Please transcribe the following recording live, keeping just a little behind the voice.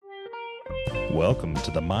Welcome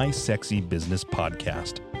to the My Sexy Business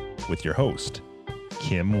Podcast with your host,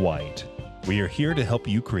 Kim White. We are here to help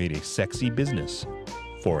you create a sexy business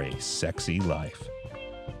for a sexy life.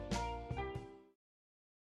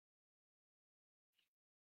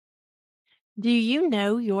 Do you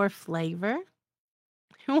know your flavor?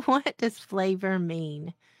 What does flavor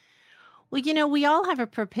mean? Well, we all have a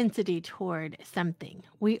propensity toward something.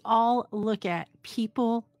 We all look at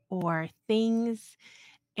people or things,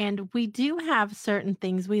 and we do have certain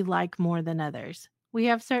things we like more than others. We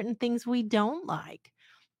have certain things we don't like.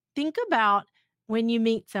 Think about when you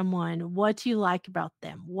meet someone, what you like about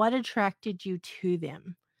them, what attracted you to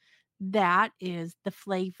them. That is the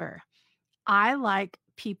flavor. I like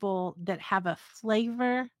people that have a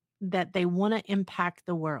flavor that they want to impact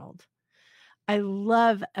the world. I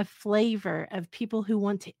love a flavor of people who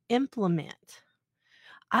want to implement.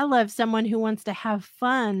 I love someone who wants to have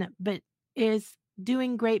fun, but is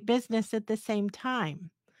doing great business at the same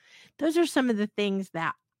time. Those are some of the things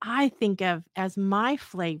that I think of as my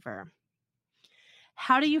flavor.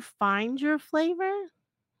 How do you find your flavor?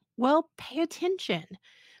 Well, pay attention.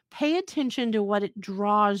 Pay attention to what it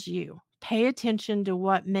draws you. Pay attention to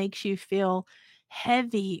what makes you feel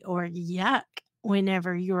heavy or yuck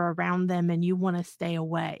whenever you're around them and you want to stay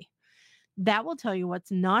away. That will tell you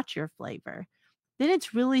what's not your flavor. Then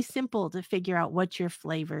it's really simple to figure out what your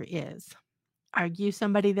flavor is. Are you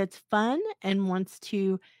somebody that's fun and wants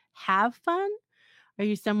to have fun? Are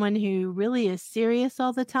you someone who really is serious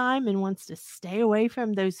all the time and wants to stay away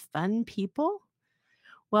from those fun people?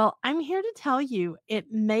 Well, I'm here to tell you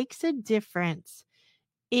it makes a difference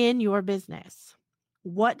in your business.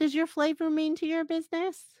 What does your flavor mean to your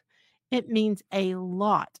business? It means a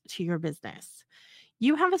lot to your business.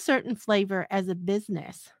 You have a certain flavor as a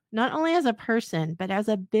business, not only as a person, but as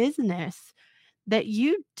a business, that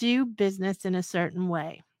you do business in a certain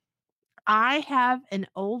way. I have an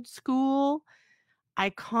old school,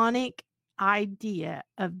 iconic idea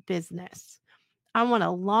of business. I want a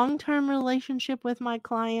long-term relationship with my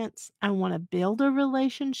clients. I want to build a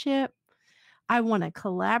relationship. I want to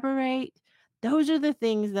collaborate. Those are the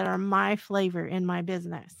things that are my flavor in my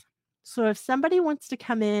business. So if somebody wants to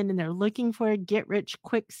come in and they're looking for a get rich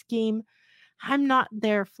quick scheme, I'm not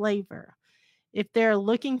their flavor. If they're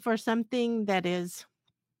looking for something that is,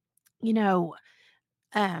 you know,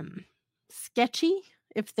 sketchy,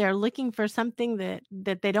 if they're looking for something that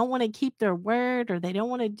they don't want to keep their word or they don't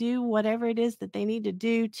want to do whatever it is that they need to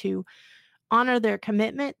do to honor their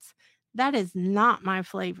commitments, that is not my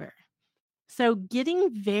flavor. So getting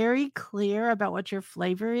very clear about what your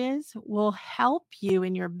flavor is will help you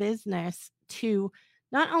in your business to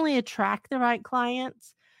not only attract the right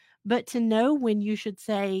clients, but to know when you should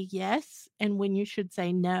say yes and when you should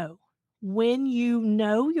say no. When you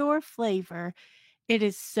know your flavor, it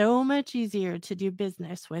is so much easier to do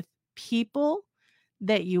business with people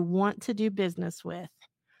that you want to do business with.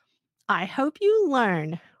 I hope you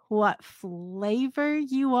learn what flavor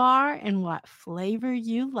you are and what flavor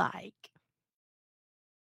you like.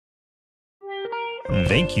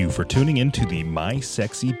 Thank you for tuning into the My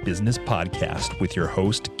Sexy Business Podcast with your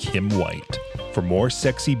host, Kim White. For more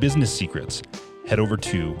sexy business secrets, head over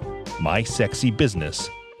to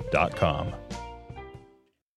mysexybusiness.com.